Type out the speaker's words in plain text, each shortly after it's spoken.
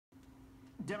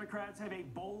Democrats have a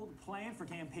bold plan for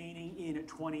campaigning in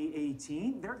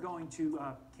 2018. They're going to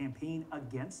campaign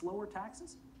against lower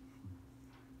taxes.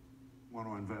 Want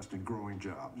to invest in growing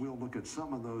jobs. We'll look at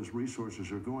some of those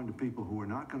resources are going to people who are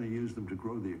not going to use them to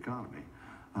grow the economy.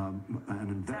 And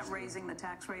invest. Is that raising the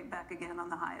tax rate back again on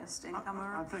the highest income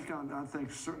earners? I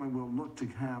think certainly we'll look to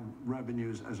have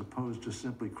revenues as opposed to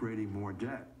simply creating more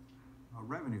debt.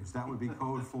 Revenues, that would be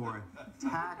code for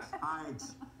tax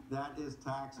hikes. That is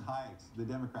tax hikes. The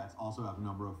Democrats also have a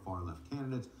number of far-left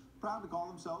candidates proud to call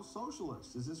themselves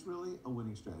socialists. Is this really a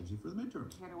winning strategy for the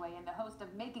midterms? Here to weigh in, the host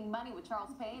of Making Money with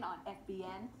Charles Payne on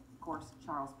FBN. Of course,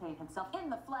 Charles Payne himself in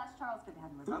the flesh. Charles, good to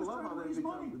have you with us. I love how they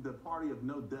become the party of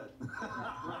no debt. But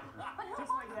who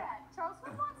wants that? Charles,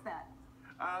 who wants that?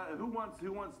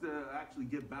 Who wants to actually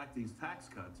give back these tax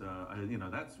cuts?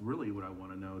 That's really what I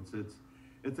want to know.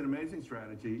 It's an amazing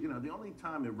strategy. The only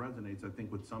time it resonates, I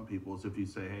think, with some people is if you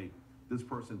say, hey, this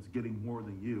person's getting more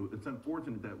than you. It's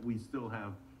unfortunate that we still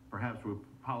have, perhaps where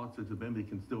politics of envy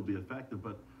can still be effective,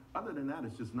 but other than that,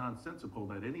 it's just nonsensical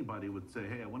that anybody would say,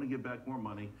 hey, I want to give back more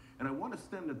money, and I want to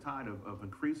stem the tide of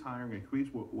increased hiring,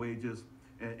 increased wages,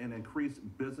 and increased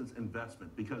business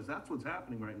investment, because that's what's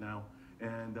happening right now.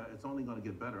 And it's only going to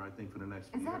get better, I think, for the next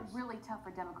few years. Is that really tough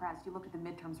for Democrats? You look at the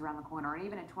midterms around the corner, or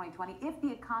even in 2020, if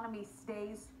the economy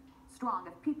stays strong,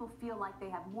 if people feel like they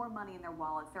have more money in their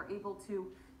wallets, they're able to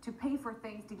pay for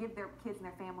things, to give their kids and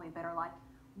their family a better life,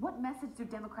 what message do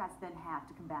Democrats then have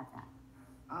to combat that?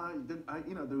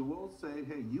 They will say,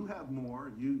 hey, you have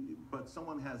more, but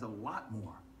someone has a lot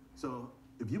more. So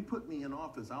if you put me in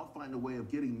office, I'll find a way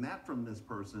of getting that from this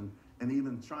person and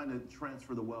even trying to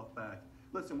transfer the wealth back.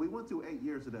 Listen, we went through 8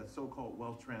 years of that so-called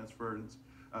wealth transference.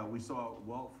 We saw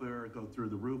welfare go through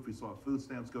the roof. We saw food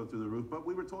stamps go through the roof, but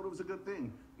we were told it was a good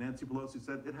thing. Nancy Pelosi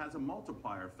said it has a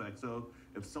multiplier effect. So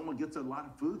if someone gets a lot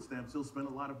of food stamps, he'll spend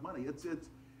a lot of money. It's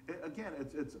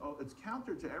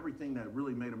counter to everything that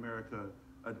really made America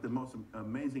the most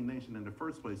amazing nation in the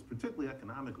first place, particularly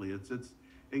economically.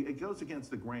 It goes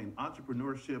against the grain.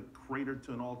 Entrepreneurship cratered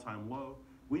to an all-time low.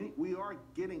 We are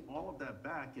getting all of that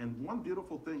back, and one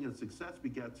beautiful thing is success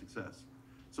begets success.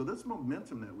 So this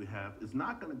momentum that we have is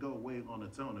not going to go away on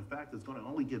its own. In fact, it's going to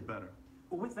only get better.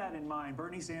 Well, with that in mind,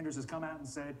 Bernie Sanders has come out and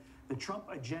said the Trump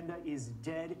agenda is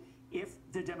dead if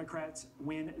the Democrats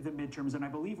win the midterms. And I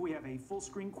believe we have a full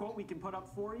screen quote we can put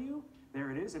up for you.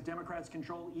 There it is. If Democrats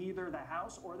control either the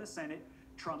House or the Senate,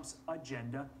 Trump's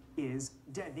agenda is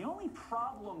dead. The only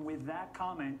problem with that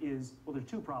comment is, well, there's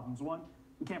two problems. One,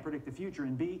 we can't predict the future.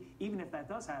 And B, even if that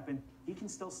does happen, he can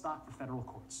still stock the federal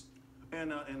courts.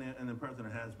 And the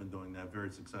president has been doing that very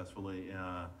successfully.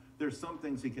 There's some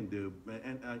things he can do,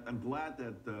 and I'm glad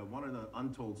that one of the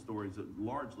untold stories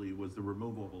largely was the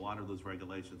removal of a lot of those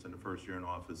regulations in the first year in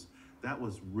office. That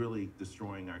was really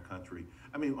destroying our country.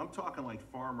 I mean, I'm talking like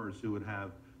farmers who would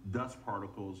have dust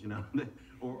particles,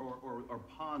 or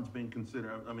ponds being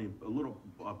considered, little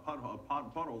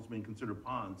puddles being considered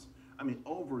ponds. I mean,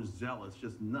 overzealous,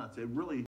 just nuts. It really